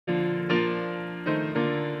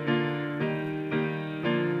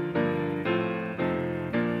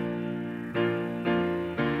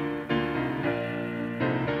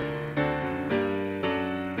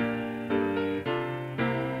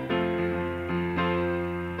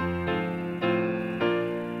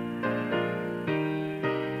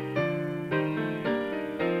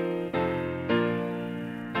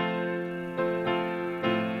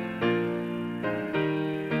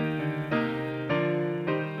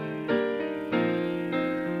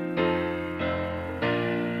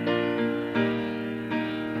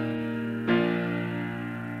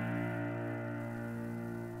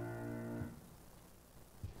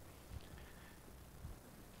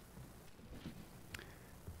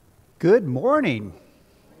Good morning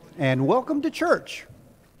and welcome to church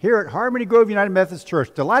here at Harmony Grove United Methodist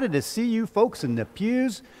Church. Delighted to see you folks in the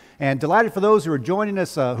pews and delighted for those who are joining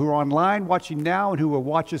us who are online watching now and who will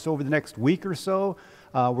watch us over the next week or so.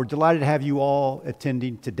 We're delighted to have you all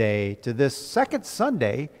attending today to this second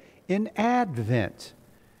Sunday in Advent.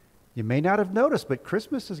 You may not have noticed, but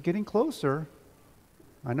Christmas is getting closer.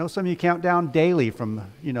 I know some of you count down daily from,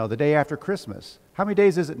 the day after Christmas. How many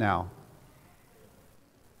days is it now?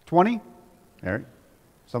 20? Eric?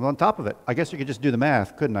 Something on top of it. I guess you could just do the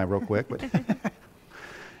math, couldn't I, real quick? But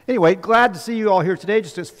anyway, glad to see you all here today.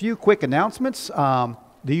 Just a few quick announcements. The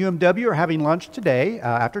UMW are having lunch today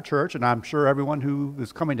after church, and I'm sure everyone who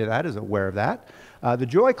is coming to that is aware of that. The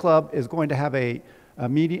Joy Club is going to have a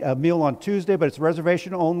meal on Tuesday, but it's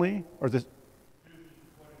reservation only. Or this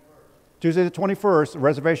Tuesday the 21st.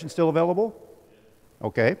 Reservation still available?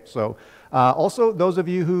 Okay, so also those of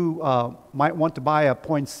you who might want to buy a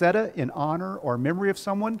poinsettia in honor or memory of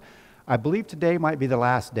someone, I believe today might be the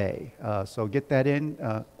last day, so get that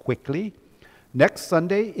in quickly. Next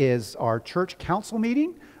Sunday is our church council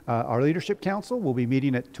meeting. Our leadership council will be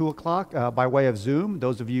meeting at 2 o'clock by way of Zoom.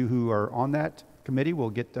 Those of you who are on that committee will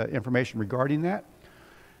get information regarding that.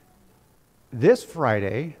 This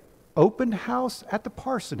Friday, open house at the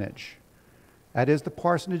parsonage. That is the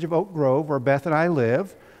parsonage of Oak Grove, where Beth and I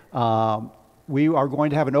live. We are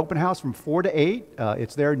going to have an open house from 4 to 8.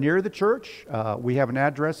 It's there near the church. We have an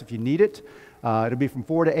address if you need it. It'll be from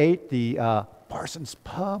 4 to 8. The Parsons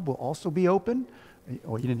Pub will also be open.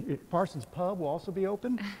 Parsons Pub will also be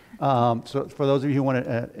open. So for those of you who want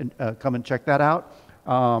to come and check that out.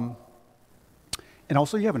 And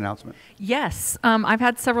also, you have an announcement. Yes. I've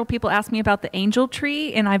had several people ask me about the angel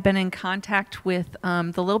tree, and I've been in contact with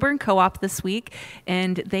the Lilburn Co-op this week,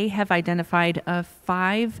 and they have identified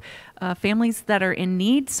 5 families that are in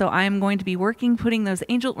need. So I'm going to be putting those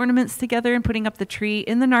angel ornaments together and putting up the tree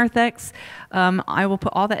in the narthex. I will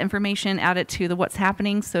put all that information, add it to the What's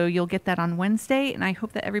Happening, so you'll get that on Wednesday, and I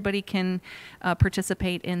hope that everybody can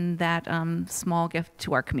participate in that small gift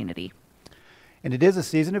to our community. And it is a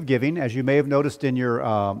season of giving. As you may have noticed in your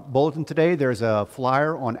bulletin today, there's a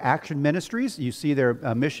flyer on Action Ministries. You see their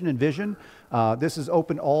mission and vision. This is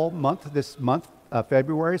open all month, this month,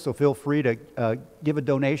 February, so feel free to give a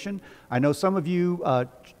donation. I know some of you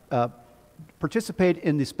participate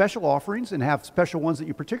in the special offerings and have special ones that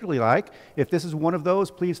you particularly like. If this is one of those,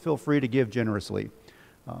 please feel free to give generously.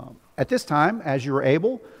 At this time, as you are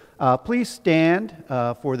able, please stand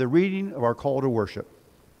for the reading of our call to worship.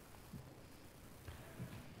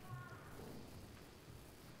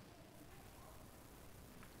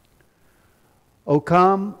 O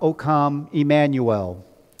come, Emmanuel.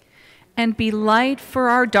 And be light for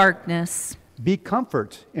our darkness. Be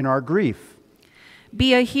comfort in our grief.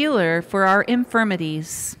 Be a healer for our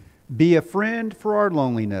infirmities. Be a friend for our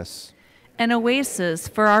loneliness. An oasis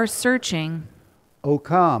for our searching. O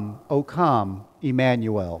come,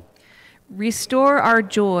 Emmanuel. Restore our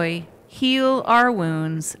joy, heal our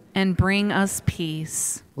wounds, and bring us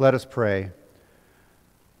peace. Let us pray.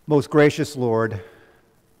 Most gracious Lord,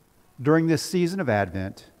 during this season of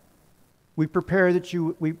Advent, we pray that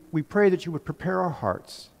you would prepare our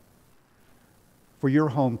hearts for your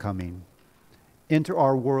homecoming into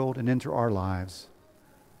our world and into our lives.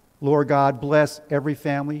 Lord God, bless every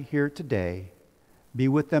family here today. Be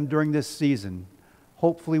with them during this season,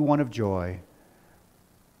 hopefully one of joy.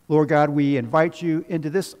 Lord God, we invite you into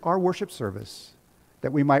this, our worship service,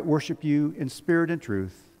 that we might worship you in spirit and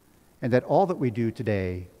truth, and that all that we do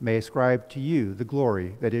today may ascribe to you the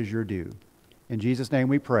glory that is your due. In Jesus' name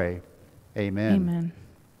we pray. Amen. Amen.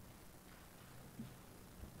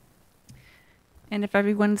 And if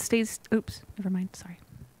everyone stays, never mind, sorry.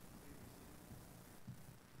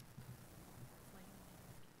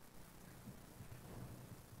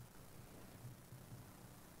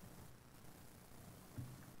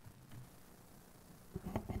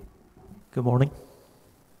 Good morning.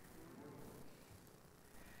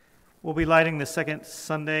 We'll be lighting the second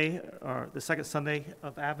Sunday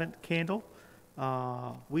of Advent candle.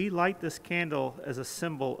 We light this candle as a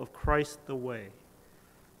symbol of Christ the way.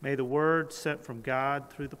 May the word sent from God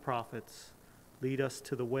through the prophets lead us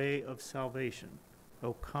to the way of salvation.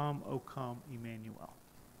 O come, Emmanuel.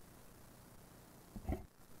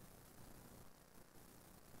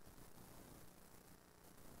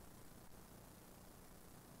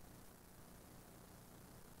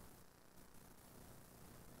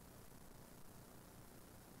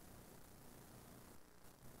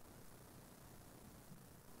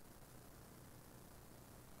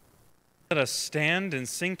 Let us stand and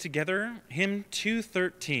sing together hymn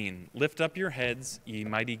 213, Lift Up Your Heads, Ye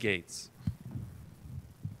Mighty Gates.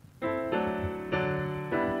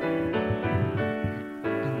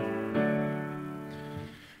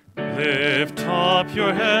 Lift up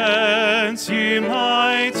your heads, ye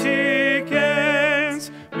mighty gates.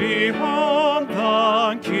 Behold,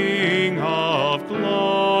 the King of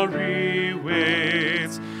glory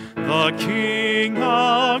waits. The King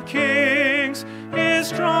of kings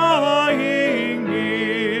is drawing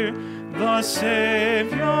near. The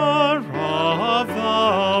Savior of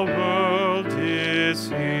the world is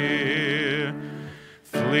here.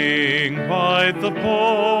 Fling wide the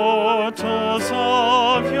portals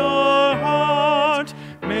of your heart.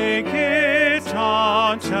 Make it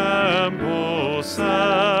a temple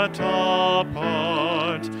set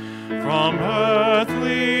apart from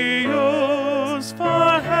earthly use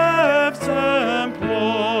for heaven's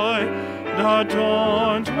employ,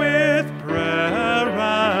 adorned with prayer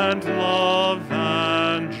and love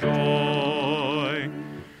and joy.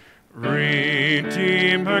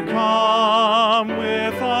 Redeemer, come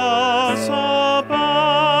with us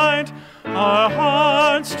abide, our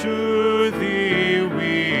hearts to thee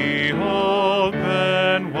we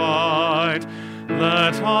open wide.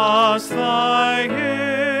 Let us thy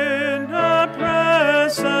inner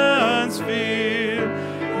presence feel,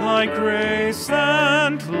 thy grace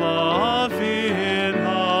and love in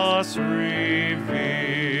us reveal.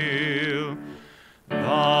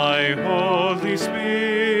 Thy Holy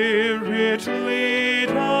Spirit lead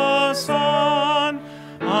us on,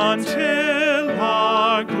 until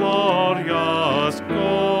our glorious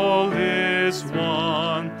goal is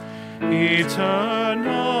won.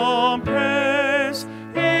 Eternal praise,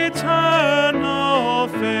 eternal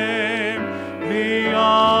fame, be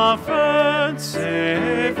offered,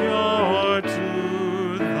 Savior,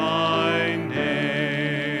 to thy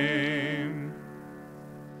name.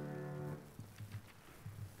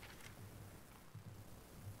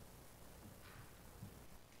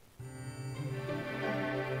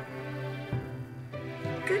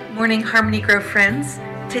 Good morning, Harmony Grove friends.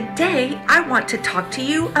 Today, I want to talk to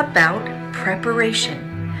you about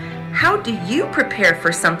preparation. How do you prepare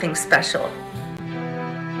for something special?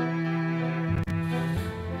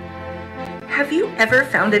 Have you ever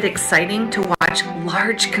found it exciting to watch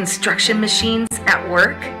large construction machines at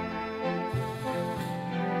work?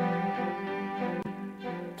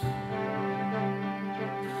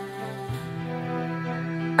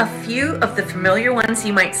 A few of the familiar ones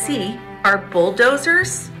you might see are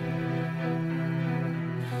bulldozers,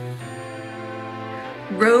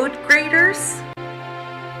 road graders,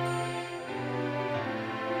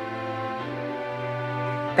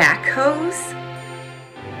 backhoes,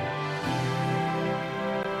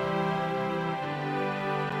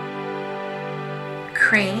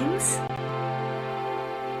 cranes,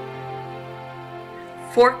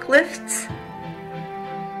 forklifts,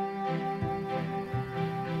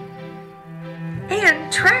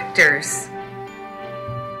 and tractors.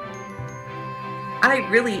 I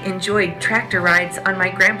really enjoyed tractor rides on my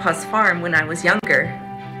grandpa's farm when I was younger.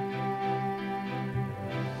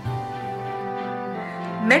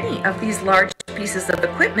 Many of these large pieces of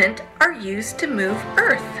equipment are used to move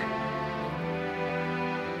earth.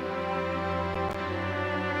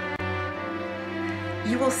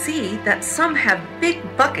 You will see that some have big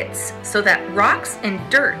buckets so that rocks and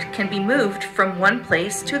dirt can be moved from one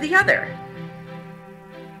place to the other.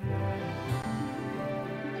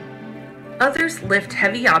 Others lift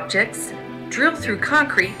heavy objects, drill through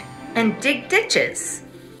concrete, and dig ditches.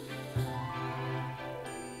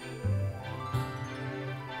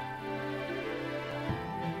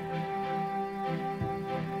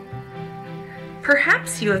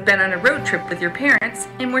 Perhaps you have been on a road trip with your parents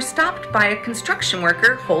and were stopped by a construction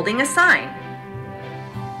worker holding a sign.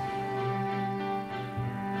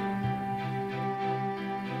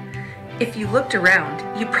 If you looked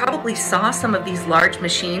around, you probably saw some of these large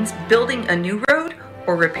machines building a new road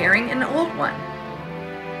or repairing an old one.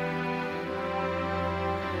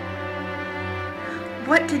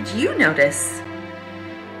 What did you notice?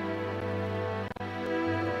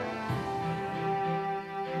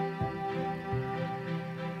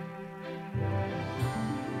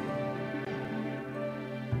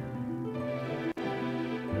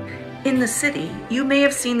 In the city, you may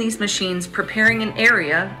have seen these machines preparing an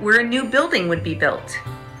area where a new building would be built.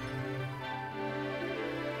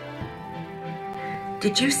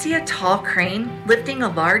 Did you see a tall crane lifting a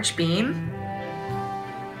large beam?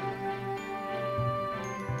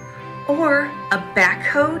 Or a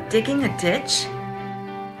backhoe digging a ditch?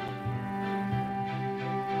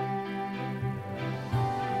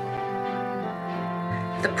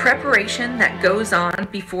 The preparation that goes on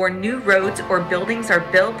before new roads or buildings are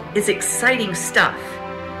built is exciting stuff.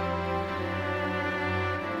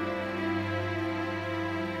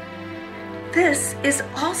 This is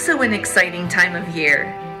also an exciting time of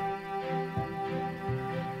year.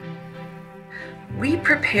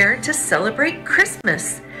 prepare to celebrate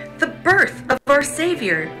Christmas, the birth of our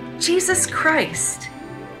Savior, Jesus Christ.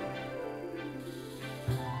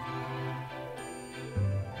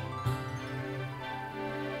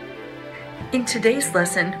 In today's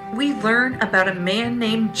lesson, we learn about a man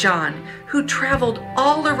named John who traveled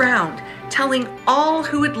all around telling all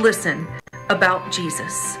who would listen about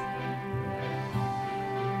Jesus.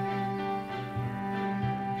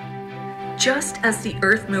 Just as the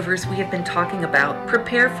earth movers we have been talking about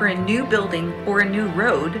prepare for a new building or a new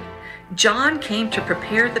road, John came to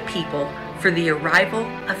prepare the people for the arrival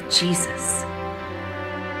of Jesus.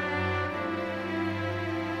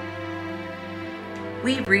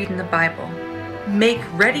 We read in the Bible, "Make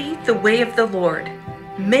ready the way of the Lord,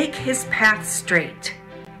 make his path straight."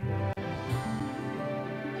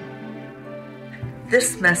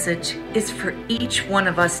 This message is for each one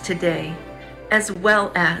of us today, as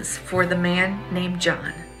well as for the man named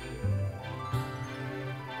John.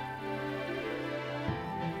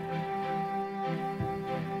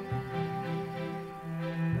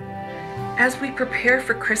 As we prepare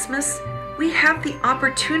for Christmas, we have the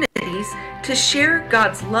opportunities to share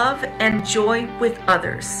God's love and joy with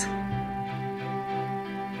others.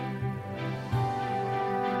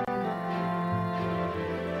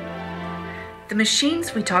 The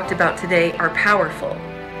machines we talked about today are powerful,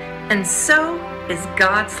 and so is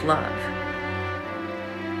God's love.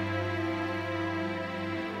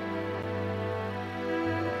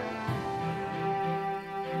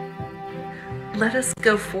 Let us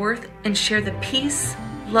go forth and share the peace,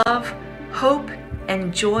 love, hope,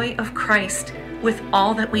 and joy of Christ with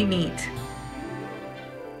all that we meet.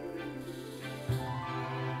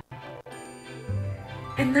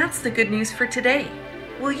 And that's the good news for today.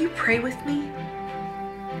 Will you pray with me?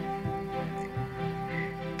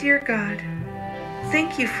 Dear God,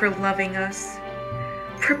 thank you for loving us.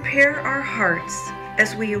 Prepare our hearts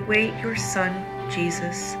as we await your Son,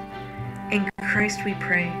 Jesus. In Christ we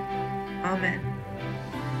pray. Amen.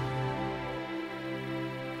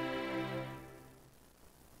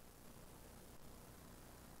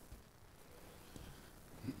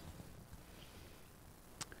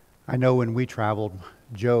 I know when we traveled,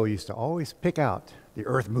 Joe used to always pick out the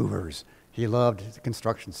earth movers. He loved the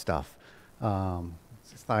construction stuff.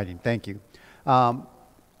 It's exciting. Thank you.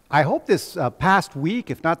 I hope this past week,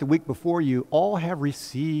 if not the week before, you all have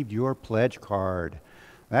received your pledge card.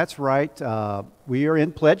 That's right. We are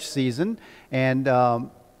in pledge season, and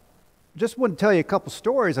just want to tell you a couple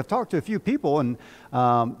stories. I've talked to a few people, and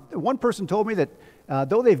one person told me that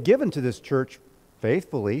though they've given to this church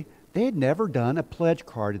faithfully, they had never done a pledge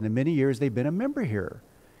card in the many years they've been a member here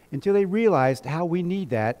until they realized how we need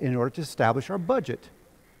that in order to establish our budget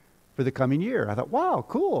for the coming year. I thought, wow,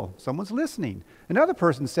 cool. Someone's listening. Another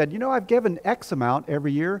person said, you know, I've given X amount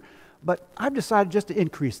every year, but I've decided just to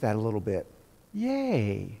increase that a little bit.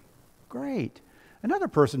 Yay. Great. Another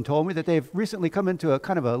person told me that they've recently come into a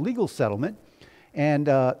kind of a legal settlement, and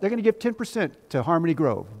they're going to give 10% to Harmony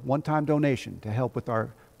Grove, one-time donation to help with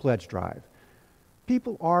our pledge drive.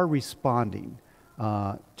 People are responding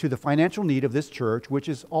to the financial need of this church, which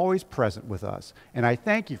is always present with us. And I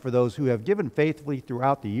thank you for those who have given faithfully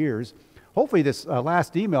throughout the years. Hopefully this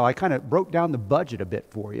last email, I kind of broke down the budget a bit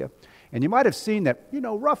for you. And you might have seen that, you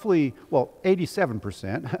know, roughly, well,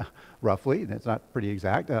 87%, roughly, that's not pretty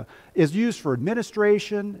exact, is used for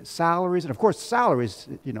administration, salaries, and of course salaries,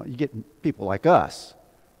 you know, you get people like us.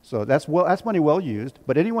 So that's money well used.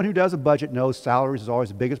 But anyone who does a budget knows salaries is always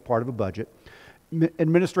the biggest part of a budget.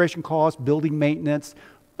 Administration costs, building maintenance,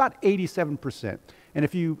 about 87%. And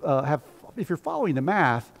if you're following the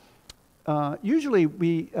math, usually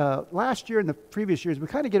we last year and the previous years we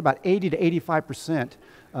kind of get about 80 to 85%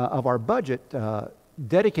 of our budget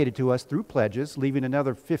dedicated to us through pledges, leaving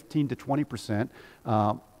another 15 to 20%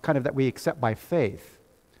 kind of that we accept by faith.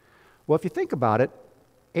 Well, if you think about it,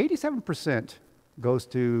 87% goes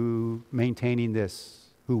to maintaining this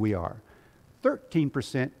who we are.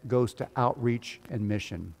 13% goes to outreach and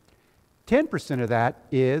mission. 10% of that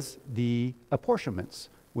is the apportionments,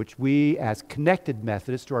 which we as connected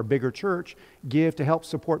Methodists to our bigger church give to help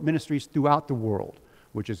support ministries throughout the world,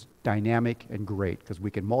 which is dynamic and great because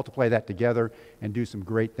we can multiply that together and do some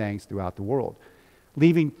great things throughout the world.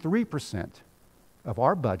 Leaving 3% of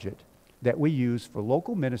our budget that we use for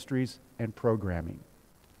local ministries and programming.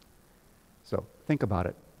 So think about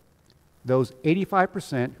it. Those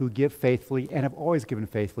 85% who give faithfully and have always given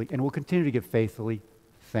faithfully and will continue to give faithfully,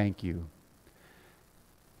 thank you.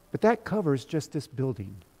 But that covers just this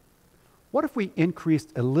building. What if we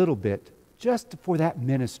increased a little bit just for that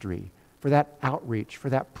ministry, for that outreach,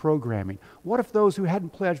 for that programming? What if those who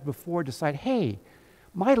hadn't pledged before decide, hey,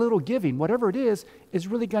 my little giving, whatever it is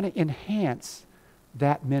really going to enhance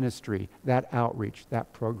that ministry, that outreach,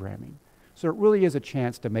 that programming. So it really is a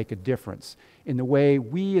chance to make a difference in the way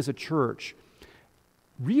we as a church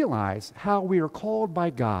realize how we are called by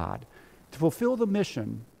God to fulfill the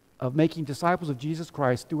mission of making disciples of Jesus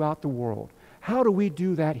Christ throughout the world. How do we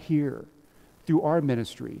do that here? Through our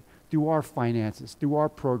ministry, through our finances, through our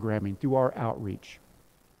programming, through our outreach.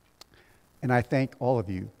 And I thank all of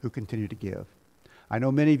you who continue to give. I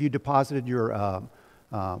know many of you deposited your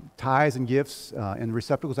tithes and gifts in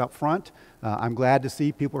receptacles out front. I'm glad to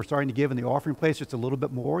see people are starting to give in the offering place just a little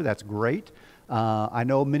bit more. That's great. I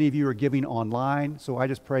know many of you are giving online, so I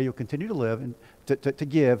just pray you'll continue to live and to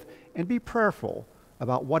give and be prayerful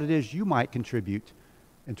about what it is you might contribute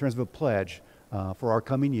in terms of a pledge for our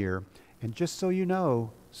coming year. And just so you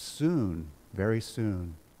know, soon, very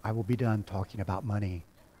soon, I will be done talking about money.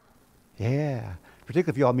 Yeah,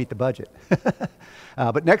 particularly if you all meet the budget.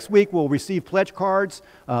 But next week we'll receive pledge cards.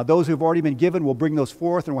 Those who have already been given, we'll bring those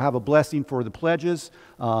forth and we'll have a blessing for the pledges.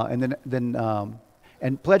 And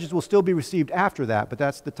pledges will still be received after that, but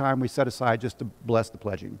that's the time we set aside just to bless the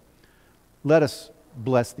pledging. Let us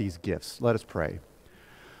bless these gifts. Let us pray.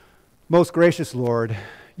 Most gracious Lord,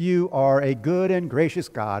 you are a good and gracious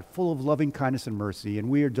God, full of loving kindness and mercy, and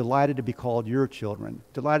we are delighted to be called your children,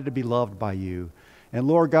 delighted to be loved by you. And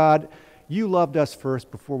Lord God, you loved us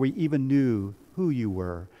first before we even knew who you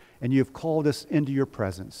were, and you have called us into your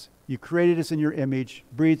presence. You created us in your image,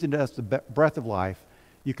 breathed into us the breath of life.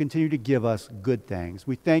 You continue to give us good things.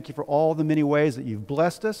 We thank you for all the many ways that you've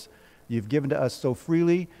blessed us, you've given to us so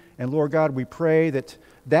freely. And Lord God, we pray that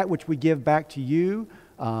that which we give back to you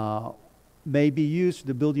may be used for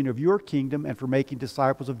the building of your kingdom and for making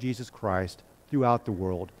disciples of Jesus Christ throughout the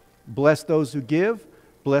world. Bless those who give,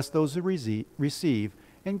 bless those who receive,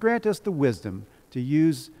 and grant us the wisdom to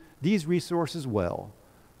use these resources well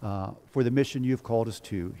for the mission you've called us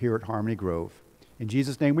to here at Harmony Grove. In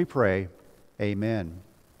Jesus' name we pray, amen.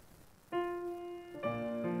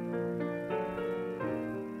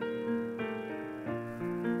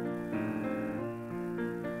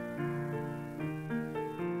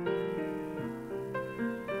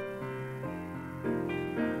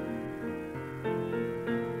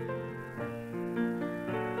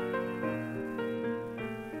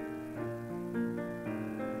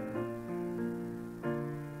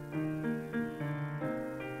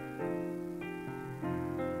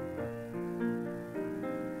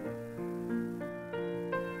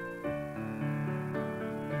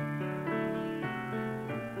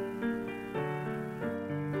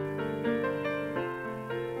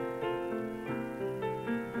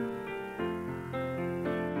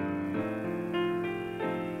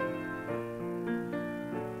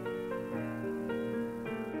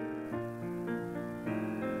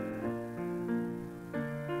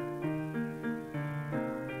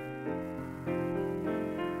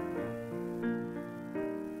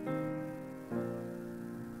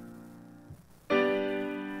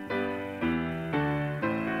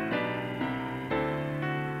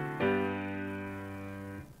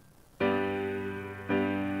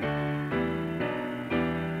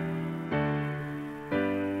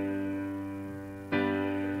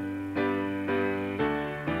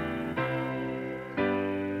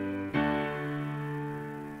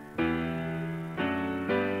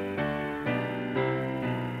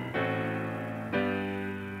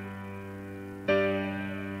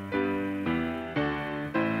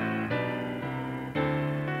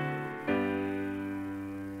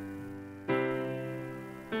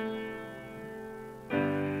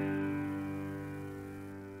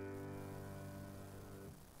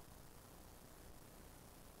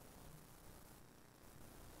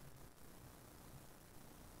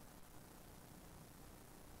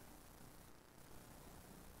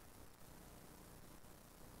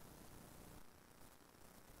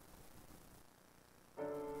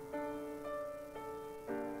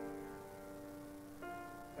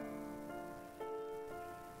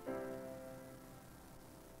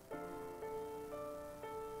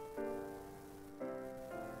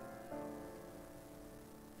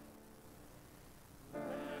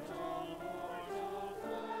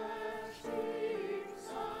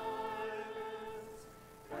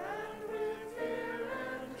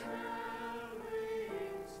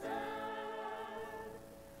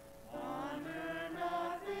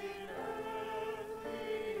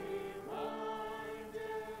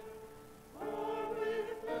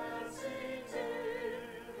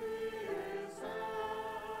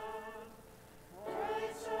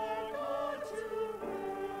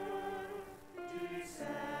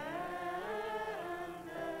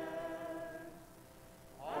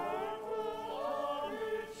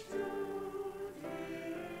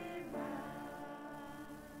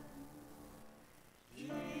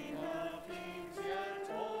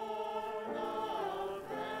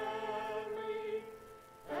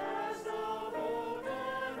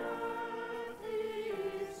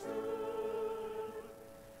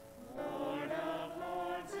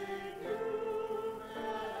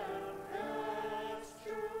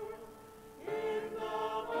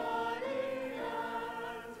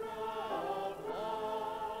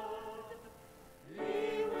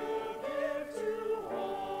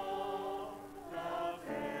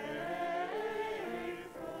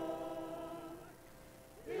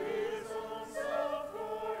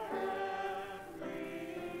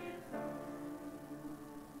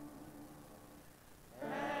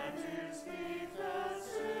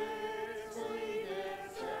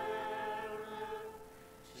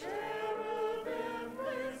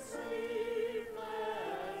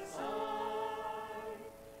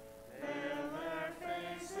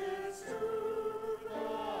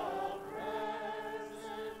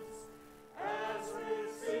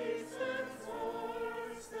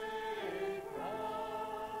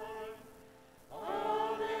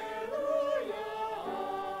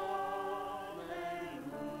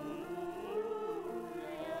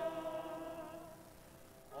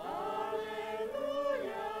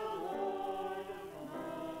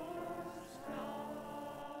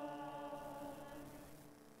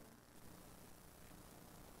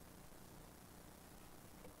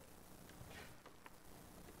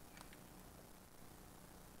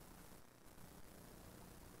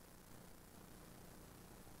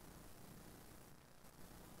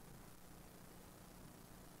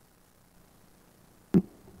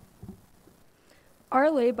 Our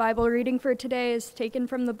lay Bible reading for today is taken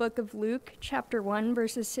from the book of Luke, chapter 1,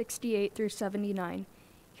 verses 68 through 79.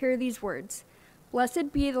 Hear these words.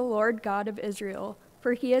 Blessed be the Lord God of Israel,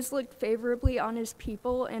 for he has looked favorably on his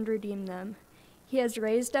people and redeemed them. He has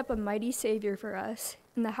raised up a mighty Savior for us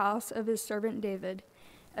in the house of his servant David,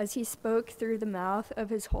 as he spoke through the mouth of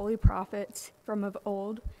his holy prophets from of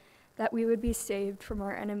old, that we would be saved from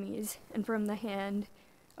our enemies and from the hand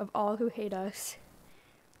of all who hate us.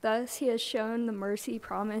 Thus he has shown the mercy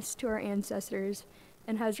promised to our ancestors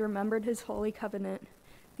and has remembered his holy covenant,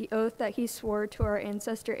 the oath that he swore to our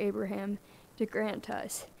ancestor Abraham to grant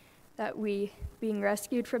us, that we, being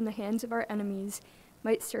rescued from the hands of our enemies,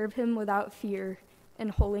 might serve him without fear, in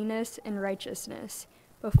holiness and righteousness,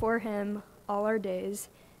 before him all our days.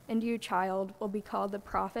 And you, child, will be called the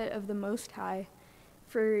prophet of the Most High,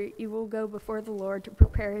 for you will go before the Lord to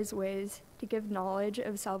prepare his ways, to give knowledge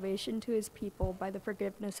of salvation to his people by the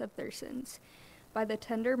forgiveness of their sins. By the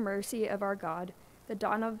tender mercy of our God, the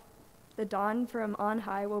dawn from on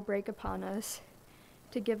high will break upon us,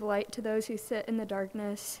 to give light to those who sit in the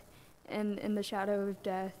darkness and in the shadow of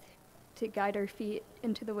death, to guide our feet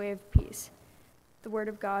into the way of peace. The word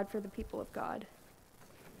of God for the people of God.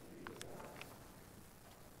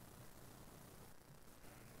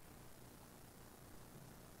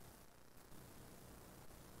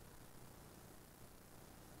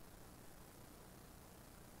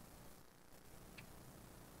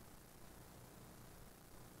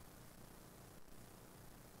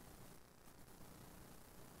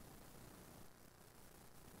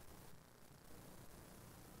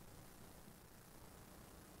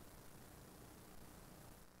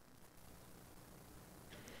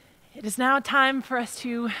 It is now time for us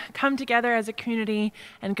to come together as a community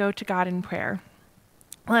and go to God in prayer.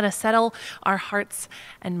 Let us settle our hearts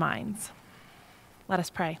and minds. Let us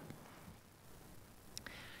pray.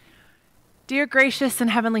 Dear gracious and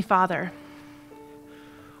heavenly Father,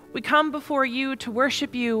 we come before you to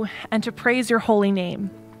worship you and to praise your holy name.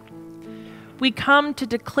 We come to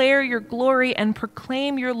declare your glory and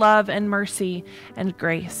proclaim your love and mercy and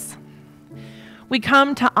grace. We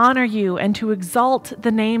come to honor you and to exalt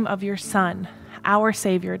the name of your Son, our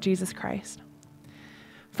Savior, Jesus Christ.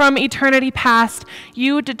 From eternity past,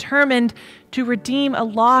 you determined to redeem a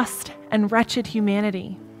lost and wretched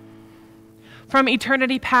humanity. From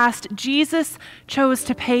eternity past, Jesus chose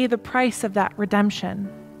to pay the price of that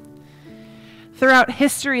redemption. Throughout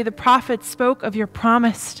history, the prophets spoke of your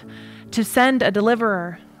promise to send a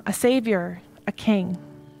deliverer, a Savior, a King.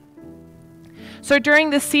 So during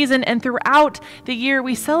this season and throughout the year,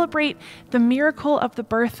 we celebrate the miracle of the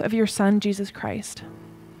birth of your Son, Jesus Christ,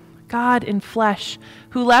 God in flesh,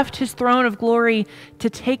 who left his throne of glory to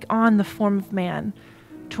take on the form of man,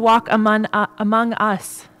 to walk among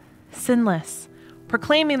us, sinless,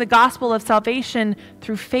 proclaiming the gospel of salvation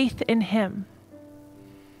through faith in him.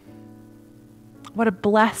 What a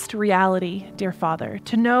blessed reality, dear Father,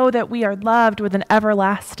 to know that we are loved with an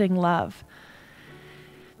everlasting love,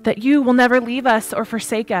 that you will never leave us or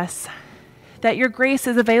forsake us, that your grace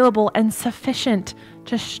is available and sufficient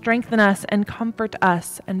to strengthen us and comfort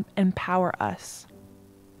us and empower us.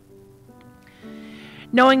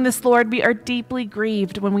 Knowing this, Lord, we are deeply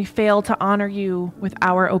grieved when we fail to honor you with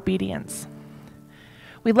our obedience.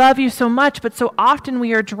 We love you so much, but so often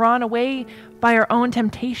we are drawn away by our own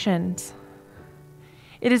temptations.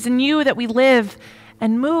 It is in you that we live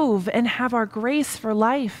and move and have our grace for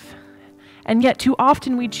life. And yet too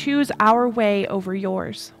often we choose our way over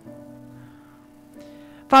yours.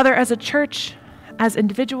 Father, as a church, as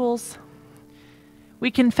individuals, we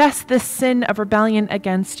confess this sin of rebellion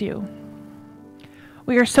against you.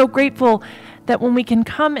 We are so grateful that when we can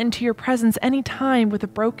come into your presence anytime with a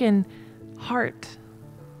broken heart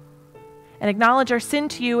and acknowledge our sin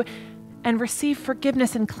to you and receive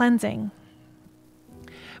forgiveness and cleansing.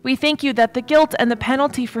 We thank you that the guilt and the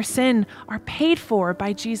penalty for sin are paid for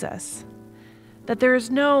by Jesus, that there is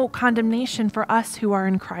no condemnation for us who are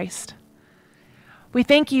in Christ. We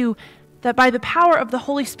thank you that by the power of the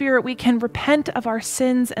Holy Spirit, we can repent of our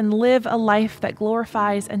sins and live a life that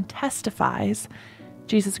glorifies and testifies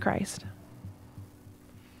Jesus Christ.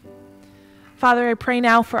 Father, I pray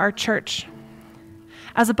now for our church.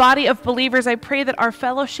 As a body of believers, I pray that our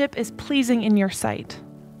fellowship is pleasing in your sight.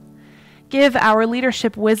 Give our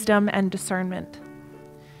leadership wisdom and discernment.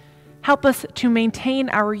 Help us to maintain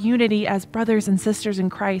our unity as brothers and sisters in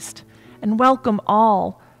Christ and welcome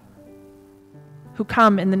all who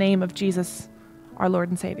come in the name of Jesus, our Lord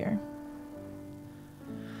and Savior.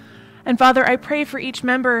 And Father, I pray for each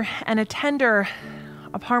member and attender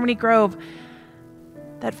of Harmony Grove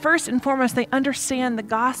that first and foremost they understand the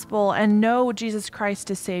gospel and know Jesus Christ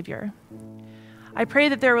as Savior. I pray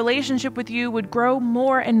that their relationship with you would grow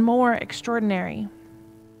more and more extraordinary.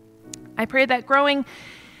 I pray that growing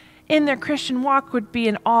in their Christian walk would be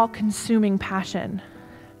an all-consuming passion,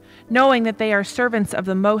 knowing that they are servants of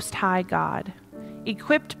the Most High God,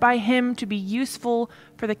 equipped by Him to be useful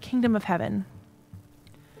for the kingdom of heaven.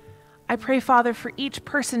 I pray, Father, for each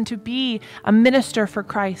person to be a minister for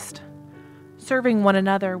Christ, serving one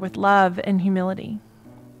another with love and humility.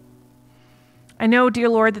 I know, dear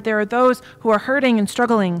Lord, that there are those who are hurting and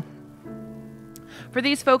struggling. For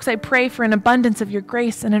these folks, I pray for an abundance of your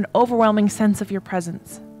grace and an overwhelming sense of your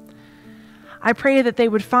presence. I pray that they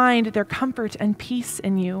would find their comfort and peace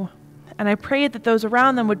in you, and I pray that those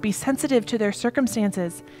around them would be sensitive to their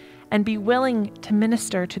circumstances and be willing to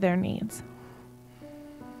minister to their needs.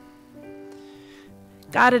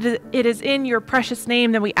 God, it is in your precious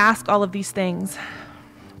name that we ask all of these things.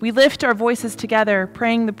 We lift our voices together,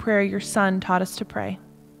 praying the prayer your Son taught us to pray.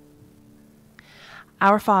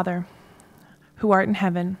 Our Father, who art in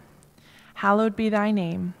heaven, hallowed be thy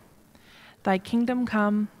name. Thy kingdom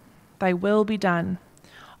come, thy will be done,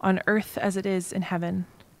 on earth as it is in heaven.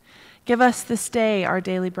 Give us this day our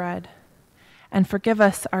daily bread, and forgive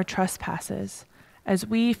us our trespasses, as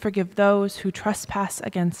we forgive those who trespass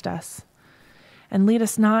against us. And lead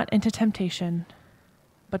us not into temptation,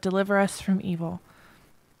 but deliver us from evil.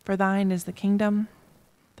 For thine is the kingdom,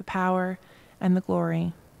 the power, and the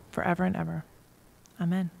glory, forever and ever.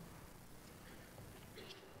 Amen.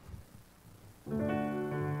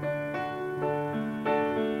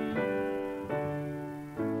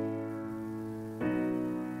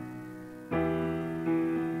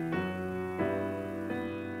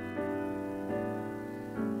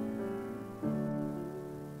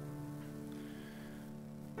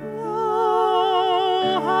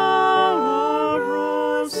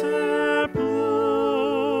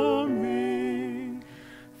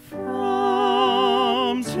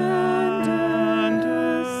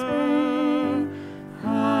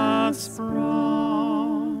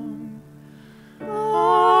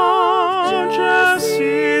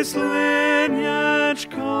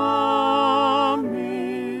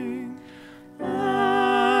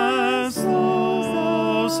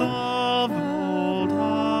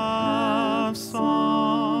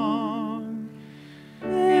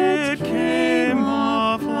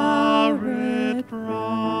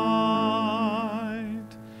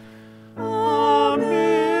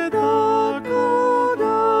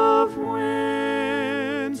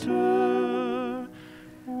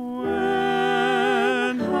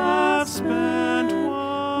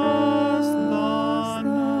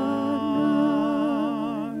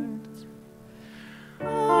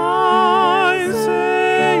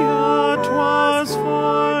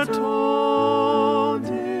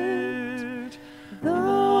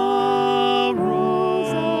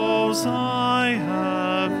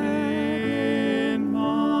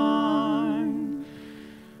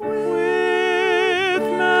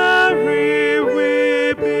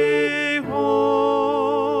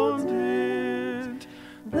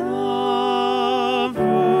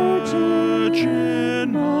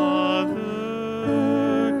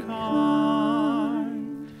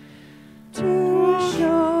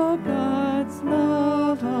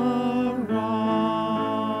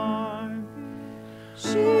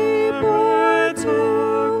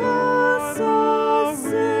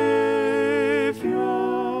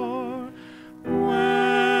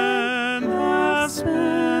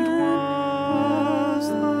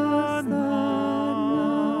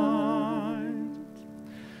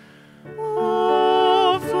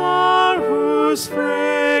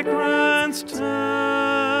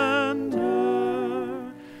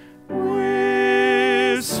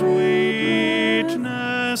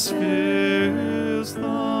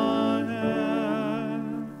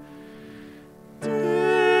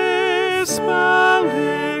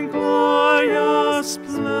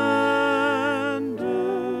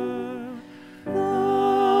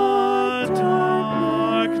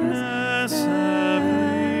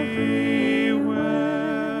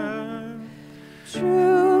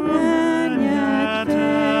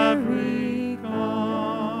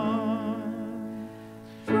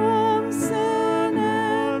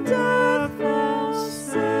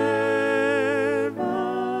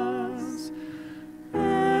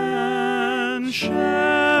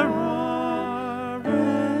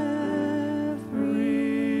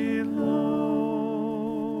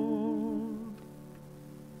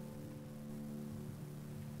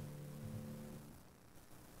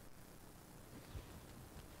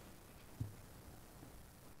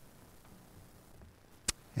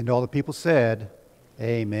 And all the people said,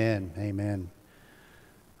 Amen, amen.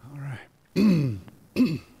 All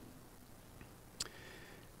right.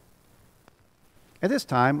 At this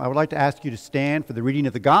time, I would like to ask you to stand for the reading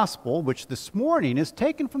of the Gospel, which this morning is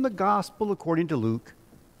taken from the Gospel according to Luke,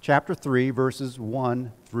 chapter 3, verses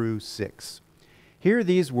 1 through 6. Hear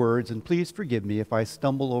these words, and please forgive me if I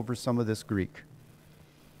stumble over some of this Greek.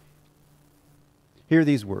 Hear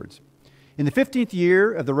these words. In the 15th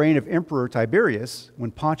year of the reign of Emperor Tiberius,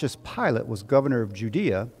 when Pontius Pilate was governor of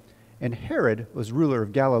Judea, and Herod was ruler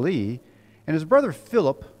of Galilee, and his brother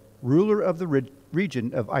Philip, ruler of the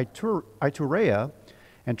region of Iturea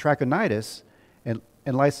and Trachonitis, and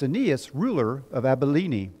Lysanias, ruler of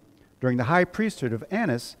Abilene, during the high priesthood of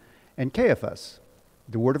Annas and Caiaphas,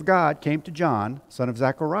 the word of God came to John, son of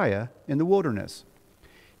Zechariah, in the wilderness.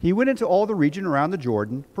 He went into all the region around the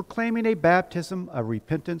Jordan, proclaiming a baptism of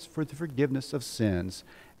repentance for the forgiveness of sins,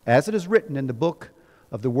 as it is written in the book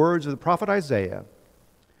of the words of the prophet Isaiah.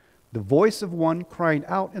 The voice of one crying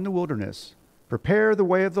out in the wilderness, prepare the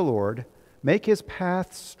way of the Lord, make his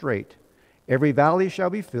path straight. Every valley shall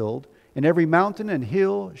be filled, and every mountain and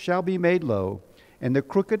hill shall be made low, and the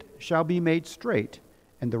crooked shall be made straight,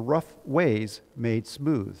 and the rough ways made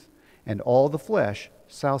smooth, and all the flesh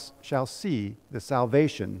shall see the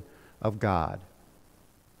salvation of God.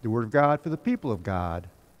 The word of God for the people of God.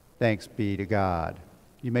 Thanks be to God.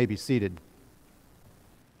 You may be seated.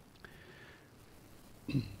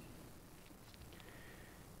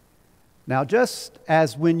 Now, just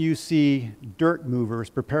as when you see dirt movers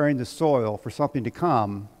preparing the soil for something to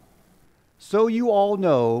come, so you all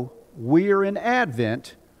know we are in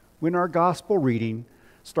Advent when our gospel reading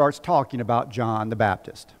starts talking about John the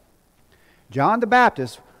Baptist. John the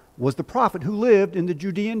Baptist was the prophet who lived in the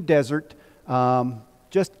Judean desert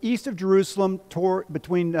just east of Jerusalem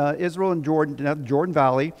between Israel and Jordan, the Jordan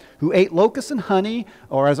Valley, who ate locusts and honey,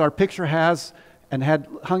 or as our picture has, and had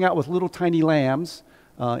hung out with little tiny lambs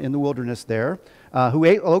in the wilderness there, who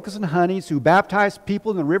ate locusts and honeys, who baptized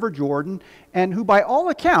people in the river Jordan, and who by all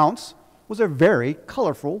accounts was a very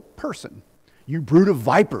colorful person. You brood of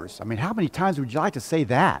vipers. I mean, how many times would you like to say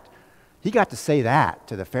that? He got to say that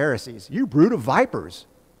to the Pharisees. You brood of vipers.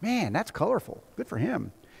 Man, that's colorful. Good for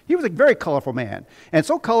him. He was a very colorful man, and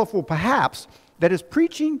so colorful perhaps that his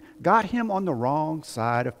preaching got him on the wrong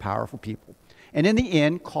side of powerful people, and in the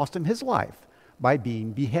end cost him his life by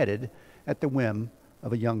being beheaded at the whim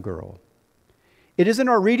of a young girl. It is in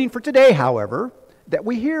our reading for today, however, that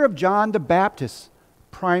we hear of John the Baptist's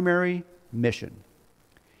primary mission.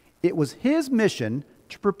 It was his mission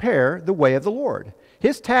to prepare the way of the Lord.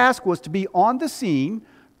 His task was to be on the scene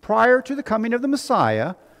prior to the coming of the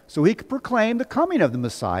Messiah, so he could proclaim the coming of the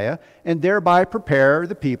Messiah and thereby prepare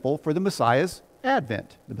the people for the Messiah's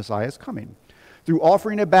advent, the Messiah's coming, through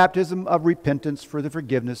offering a baptism of repentance for the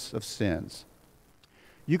forgiveness of sins.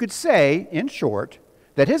 You could say, in short,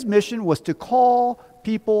 that his mission was to call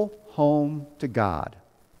people home to God.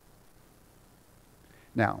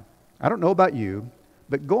 Now, I don't know about you,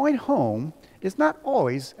 but going home is not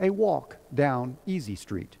always a walk down easy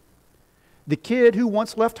street. The kid who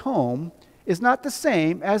once left home is not the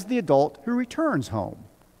same as the adult who returns home.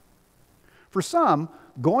 For some,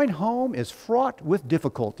 going home is fraught with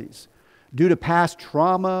difficulties due to past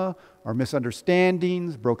trauma or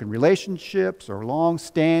misunderstandings, broken relationships, or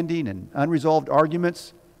long-standing and unresolved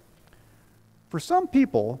arguments. For some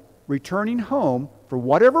people, returning home, for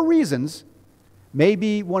whatever reasons, may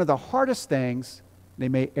be one of the hardest things they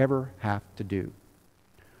may ever have to do.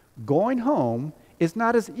 Going home is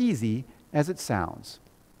not as easy as it sounds.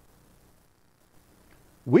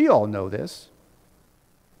 We all know this,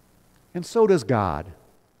 and so does God.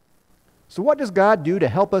 So what does God do to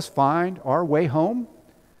help us find our way home?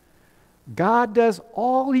 God does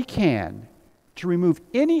all he can to remove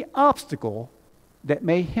any obstacle that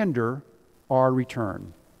may hinder our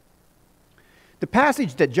return. The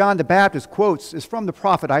passage that John the Baptist quotes is from the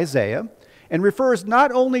prophet Isaiah and refers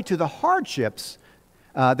not only to the hardships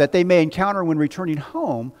that they may encounter when returning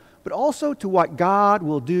home, but also to what God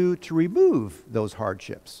will do to remove those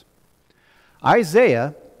hardships.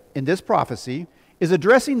 Isaiah, in this prophecy, is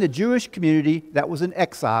addressing the Jewish community that was in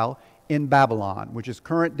exile in Babylon, which is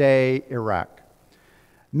current-day Iraq.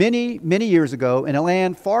 Many, many years ago, in a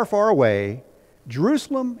land far, far away,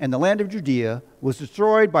 Jerusalem and the land of Judea was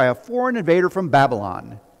destroyed by a foreign invader from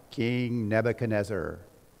Babylon, King Nebuchadnezzar.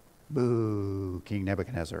 Boo, King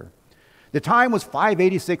Nebuchadnezzar. The time was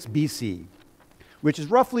 586 BC, which is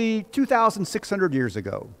roughly 2,600 years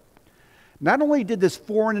ago. Not only did this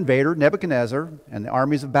foreign invader, Nebuchadnezzar, and the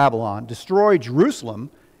armies of Babylon destroy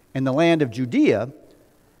Jerusalem and the land of Judea,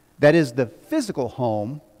 that is the physical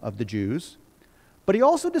home of the Jews, but he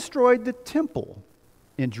also destroyed the temple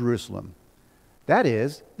in Jerusalem. That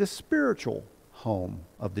is the spiritual home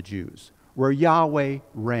of the Jews, where Yahweh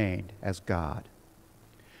reigned as God.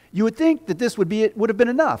 You would think that this would have been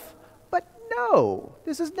enough. But no,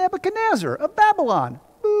 this is Nebuchadnezzar of Babylon.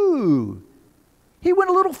 Ooh. He went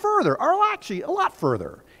a little further, or actually a lot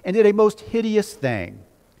further, and did a most hideous thing.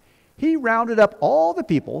 He rounded up all the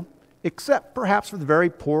people, except perhaps for the very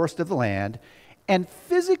poorest of the land, and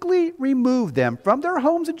physically removed them from their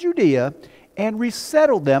homes in Judea and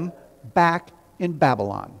resettled them back in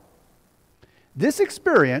Babylon. This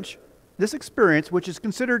experience, which is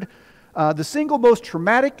considered the single most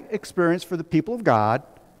traumatic experience for the people of God,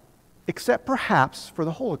 except perhaps for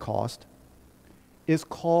the Holocaust, is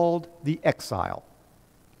called the exile.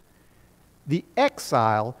 The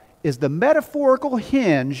exile is the metaphorical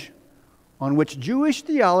hinge on which Jewish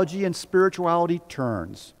theology and spirituality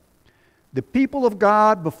turns. The people of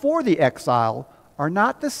God before the exile are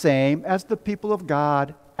not the same as the people of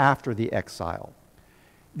God after the exile.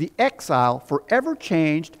 The exile forever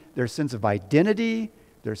changed their sense of identity,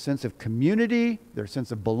 their sense of community, their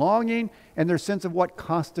sense of belonging, and their sense of what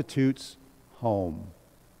constitutes home.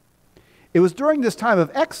 It was during this time of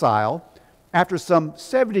exile, after some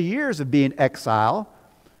 70 years of being exile,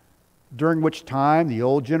 during which time the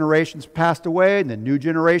old generations passed away and the new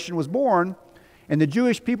generation was born, and the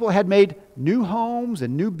Jewish people had made new homes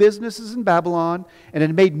and new businesses in Babylon, and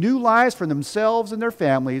had made new lives for themselves and their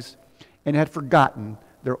families, and had forgotten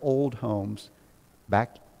their old homes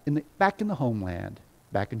back in the homeland,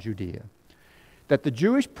 back in Judea. That the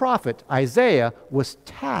Jewish prophet Isaiah was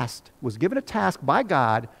given a task by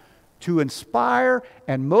God to inspire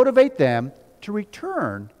and motivate them to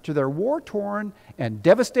return to their war-torn and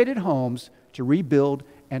devastated homes, to rebuild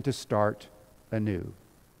and to start anew.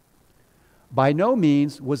 By no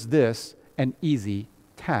means was this an easy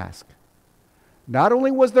task. Not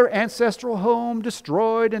only was their ancestral home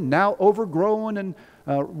destroyed and now overgrown and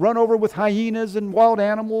run over with hyenas and wild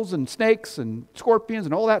animals and snakes and scorpions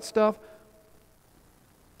and all that stuff,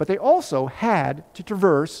 but they also had to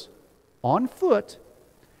traverse on foot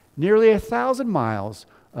nearly 1,000 miles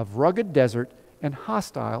of rugged desert and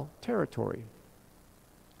hostile territory.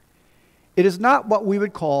 It is not what we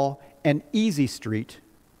would call an easy street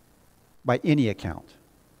by any account.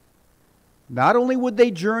 Not only would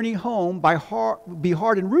they journey home be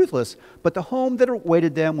hard and ruthless, but the home that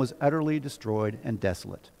awaited them was utterly destroyed and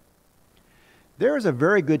desolate. There is a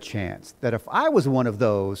very good chance that if I was one of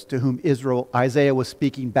those to whom Isaiah was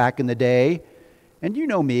speaking back in the day, and you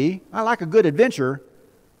know me, I like a good adventure,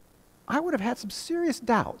 I would have had some serious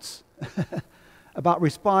doubts about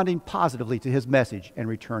responding positively to his message and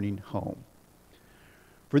returning home.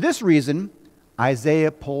 For this reason,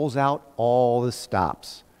 Isaiah pulls out all the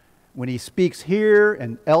stops when he speaks here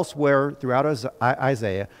and elsewhere throughout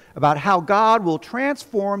Isaiah about how God will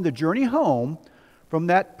transform the journey home from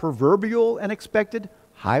that proverbial and expected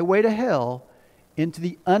highway to hell into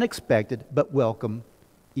the unexpected but welcome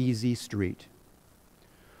easy street.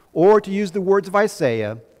 Or to use the words of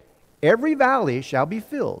Isaiah, every valley shall be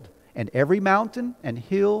filled, and every mountain and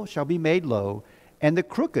hill shall be made low, and the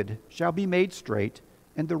crooked shall be made straight,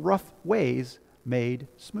 and the rough ways made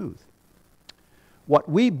smooth. What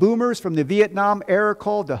we boomers from the Vietnam era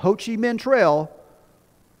called the Ho Chi Minh Trail,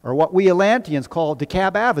 or what we Atlanteans call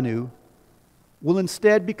DeKalb Avenue, will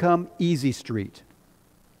instead become Easy Street,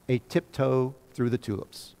 a tiptoe through the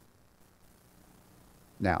tulips.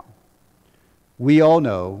 Now, we all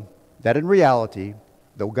know that in reality,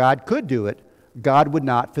 though God could do it, God would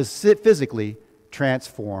not physically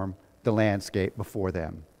transform the landscape before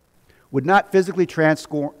them, would not physically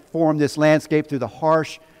transform this landscape through the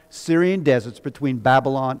harsh Syrian deserts between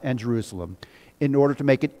Babylon and Jerusalem in order to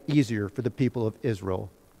make it easier for the people of Israel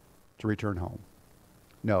to return home.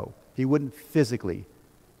 No, he wouldn't physically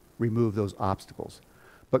remove those obstacles.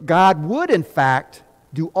 But God would, in fact,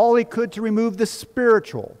 do all he could to remove the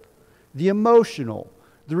spiritual, the emotional,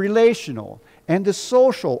 the relational, and the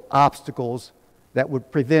social obstacles that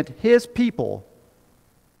would prevent his people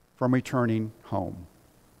from returning home.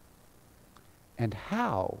 And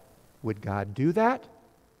how would God do that?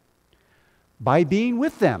 By being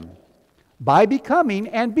with them, by becoming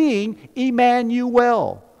and being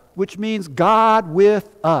Emmanuel, which means God with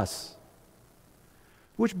us.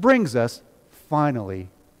 Which brings us finally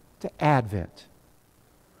to Advent.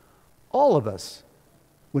 All of us,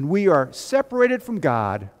 when we are separated from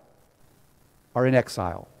God, are in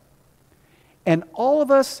exile. And all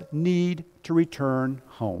of us need to return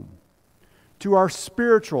home, to our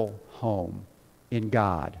spiritual home in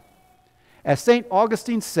God. As St.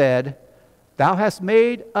 Augustine said, "Thou hast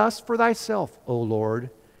made us for thyself, O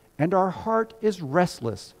Lord, and our heart is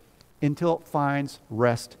restless until it finds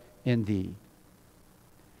rest in thee."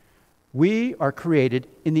 We are created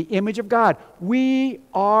in the image of God. We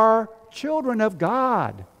are children of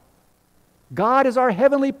God. God is our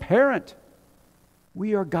heavenly parent.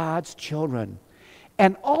 We are God's children.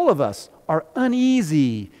 And all of us are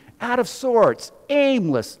uneasy, out of sorts,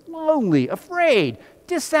 aimless, lonely, afraid,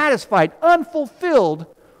 dissatisfied, unfulfilled,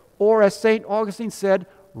 or as St. Augustine said,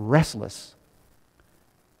 restless,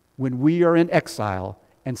 when we are in exile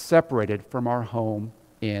and separated from our home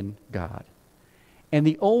in God. And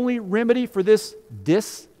the only remedy for this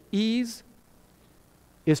dis-ease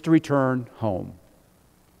is to return home.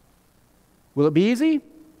 Will it be easy?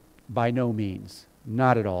 By no means.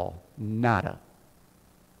 Not at all. Nada.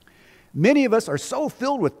 Many of us are so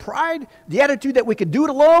filled with pride, the attitude that we can do it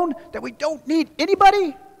alone, that we don't need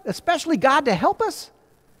anybody, especially God, to help us,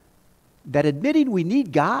 that admitting we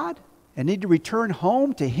need God and need to return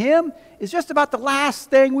home to Him is just about the last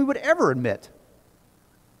thing we would ever admit,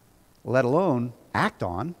 let alone act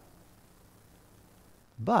on.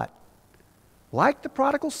 But, like the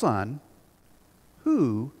prodigal son,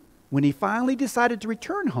 who, when he finally decided to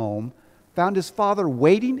return home, found his father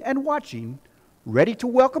waiting and watching, ready to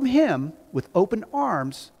welcome him with open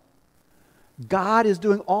arms, God is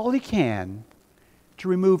doing all He can to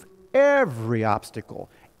remove every obstacle,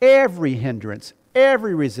 every hindrance,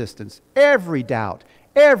 every resistance, every doubt,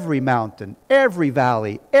 every mountain, every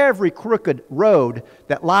valley, every crooked road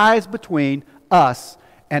that lies between us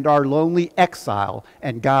and our lonely exile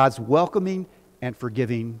and God's welcoming and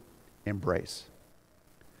forgiving embrace.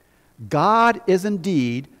 God is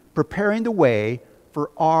indeed preparing the way for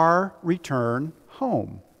our return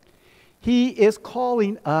home. He is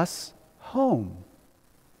calling us home.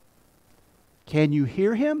 Can you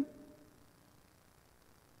hear Him?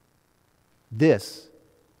 This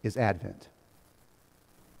is Advent.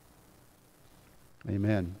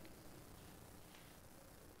 Amen.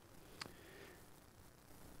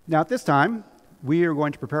 Now, at this time, we are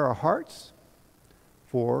going to prepare our hearts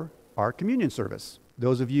for our communion service.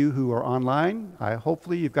 Those of you who are online,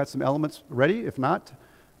 hopefully you've got some elements ready. If not,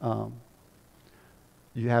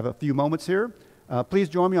 you have a few moments here. Please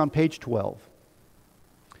join me on page 12.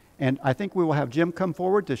 And I think we will have Jim come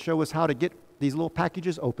forward to show us how to get these little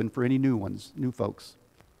packages open for any new ones, new folks.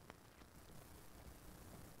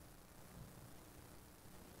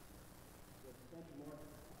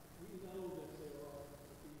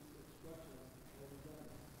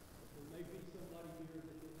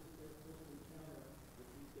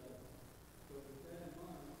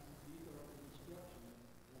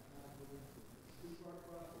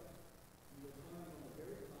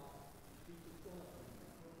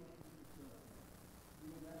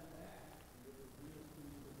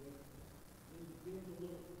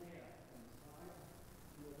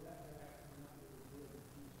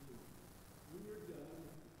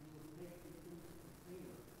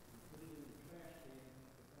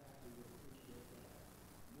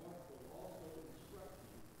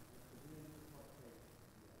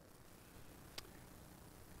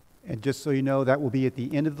 And just so you know, that will be at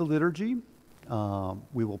the end of the liturgy.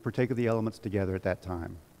 We will partake of the elements together at that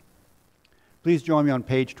time. Please join me on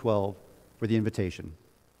page 12 for the invitation.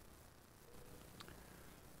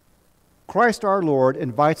 Christ our Lord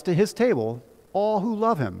invites to His table all who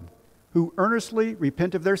love Him, who earnestly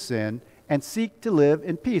repent of their sin and seek to live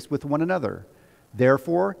in peace with one another.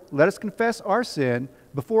 Therefore, let us confess our sin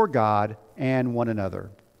before God and one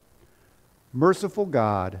another. Merciful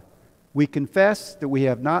God, we confess that we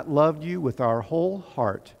have not loved You with our whole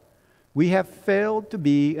heart. We have failed to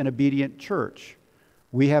be an obedient church.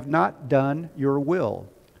 We have not done Your will.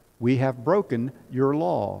 We have broken Your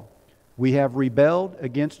law. We have rebelled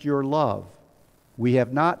against Your love. We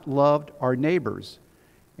have not loved our neighbors,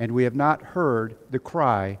 and we have not heard the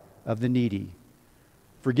cry of the needy.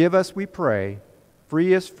 Forgive us, we pray.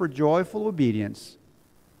 Free us for joyful obedience.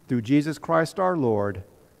 Through Jesus Christ our Lord.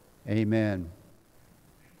 Amen.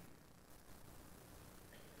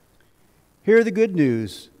 Hear the good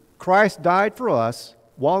news. Christ died for us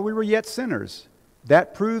while we were yet sinners.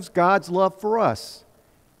 That proves God's love for us.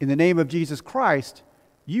 In the name of Jesus Christ,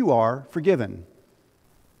 you are forgiven.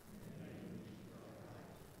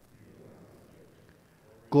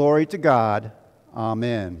 Glory to God.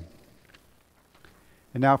 Amen.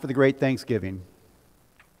 And now for the great Thanksgiving.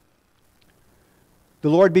 The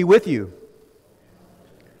Lord be with you.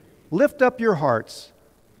 Lift up your hearts.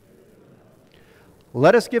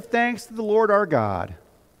 Let us give thanks to the Lord our God.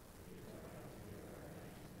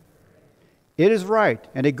 It is right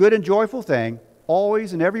and a good and joyful thing,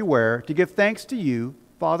 always and everywhere, to give thanks to You,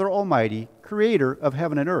 Father Almighty, Creator of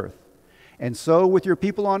heaven and earth. And so, with Your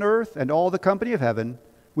people on earth and all the company of heaven,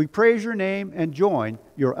 we praise Your name and join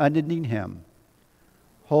Your unending hymn.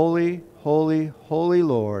 Holy, holy, holy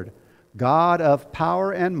Lord, God of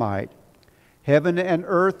power and might, Heaven and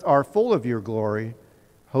earth are full of your glory.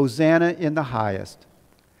 Hosanna in the highest.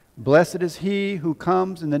 Blessed is he who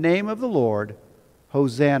comes in the name of the Lord.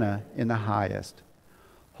 Hosanna in the highest.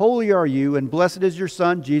 Holy are you, and blessed is your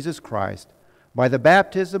Son, Jesus Christ. By the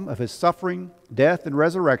baptism of his suffering, death, and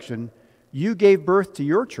resurrection, you gave birth to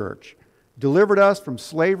your church, delivered us from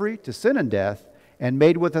slavery to sin and death, and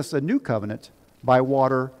made with us a new covenant by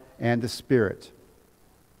water and the Spirit.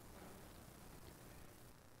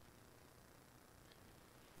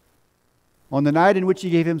 On the night in which he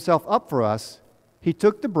gave himself up for us, he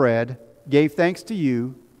took the bread, gave thanks to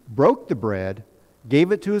you, broke the bread,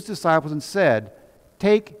 gave it to his disciples, and said,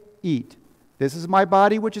 "Take, eat. This is my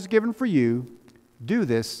body which is given for you. Do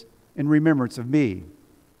this in remembrance of me."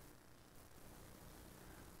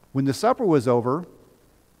 When the supper was over,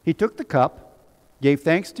 he took the cup, gave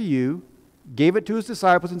thanks to you, gave it to his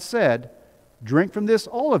disciples, and said, "Drink from this,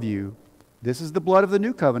 all of you. This is the blood of the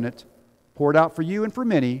new covenant, poured out for you and for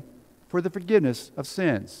many, for the forgiveness of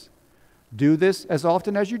sins. Do this as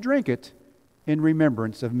often as you drink it in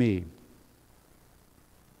remembrance of me."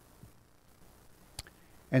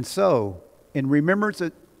 And so, in remembrance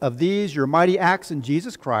of these your mighty acts in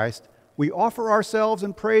Jesus Christ, we offer ourselves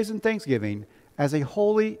in praise and thanksgiving as a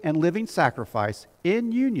holy and living sacrifice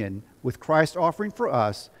in union with Christ's offering for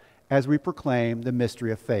us as we proclaim the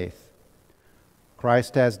mystery of faith.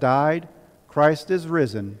 Christ has died, Christ is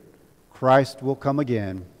risen, Christ will come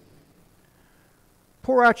again.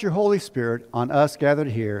 Pour out your Holy Spirit on us gathered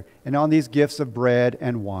here and on these gifts of bread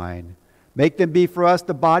and wine. Make them be for us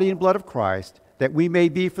the body and blood of Christ, that we may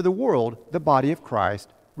be for the world the body of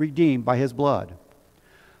Christ, redeemed by his blood.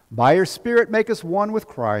 By your Spirit make us one with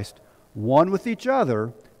Christ, one with each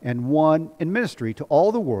other, and one in ministry to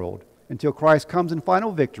all the world, until Christ comes in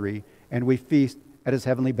final victory and we feast at his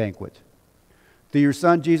heavenly banquet. Through your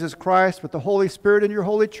Son, Jesus Christ, with the Holy Spirit in your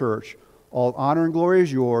holy church, all honor and glory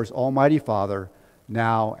is yours, Almighty Father,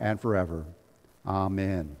 now and forever.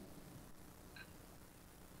 Amen.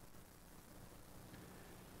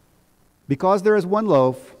 Because there is one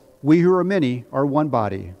loaf, we who are many are one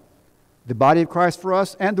body, the body of Christ for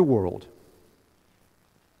us and the world.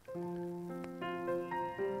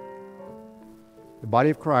 The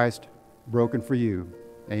body of Christ broken for you.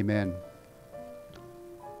 Amen.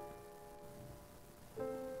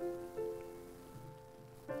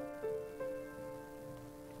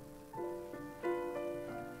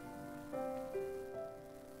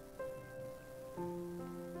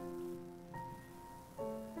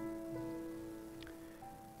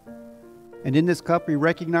 And in this cup we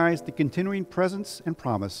recognize the continuing presence and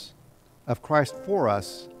promise of Christ for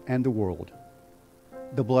us and the world.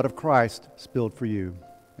 The blood of Christ spilled for you.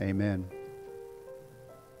 Amen.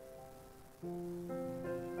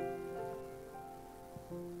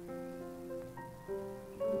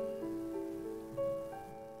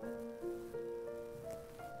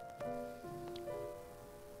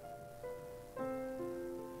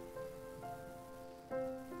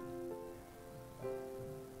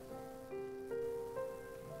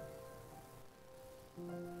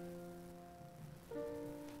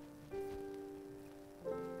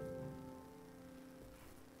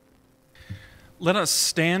 Let us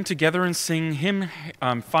stand together and sing hymn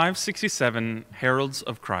 567, Heralds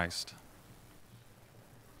of Christ.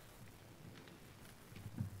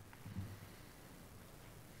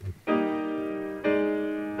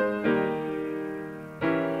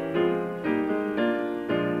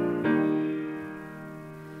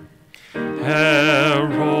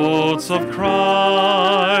 Heralds of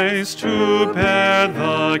Christ, to bear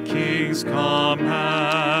the King's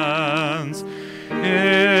commands,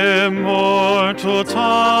 immortal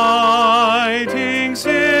tidings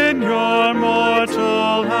in your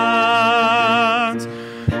mortal hands,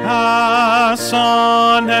 pass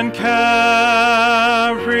on and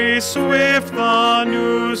carry swift the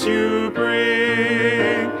news you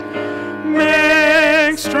bring.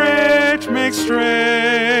 Make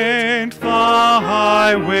straight the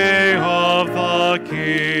highway of the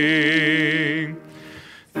King.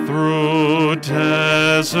 Through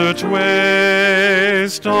desert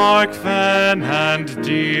ways, dark fen and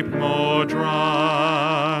deep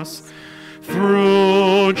morass,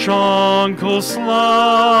 through jungle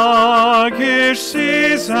sluggish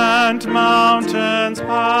seas and mountains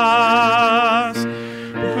pass.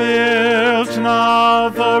 Build now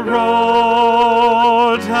the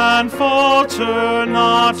road and falter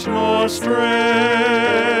not nor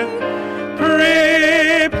stray.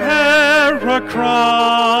 Prepare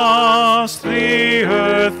across the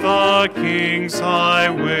earth the King's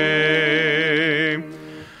highway.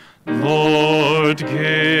 Lord Lord,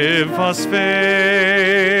 give us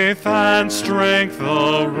faith and strength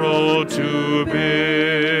the road to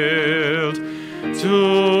build,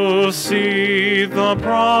 to see the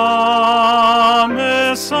promise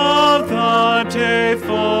of the day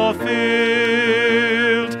fulfilled,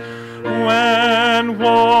 when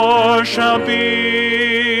war shall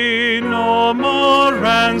be no more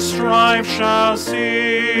and strife shall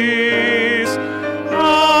cease.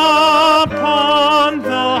 Upon the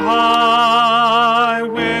highway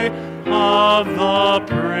of the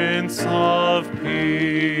Prince of Peace.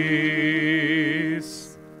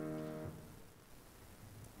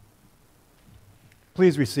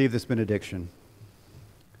 Please receive this benediction.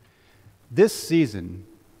 This season,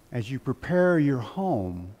 as you prepare your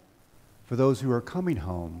home for those who are coming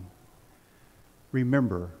home,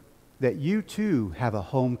 remember that you too have a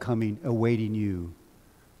homecoming awaiting you.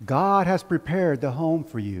 God has prepared the home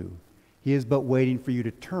for you. He is but waiting for you to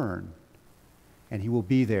turn, and He will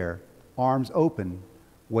be there, arms open,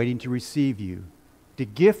 waiting to receive you, to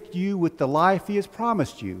gift you with the life He has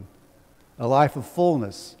promised you, a life of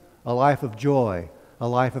fullness, a life of joy, a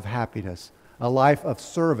life of happiness, a life of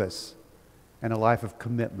service, and a life of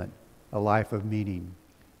commitment, a life of meaning.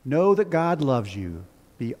 Know that God loves you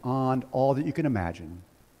beyond all that you can imagine.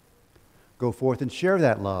 Go forth and share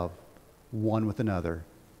that love one with another.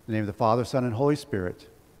 In the name of the Father, Son, and Holy Spirit,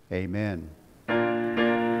 amen.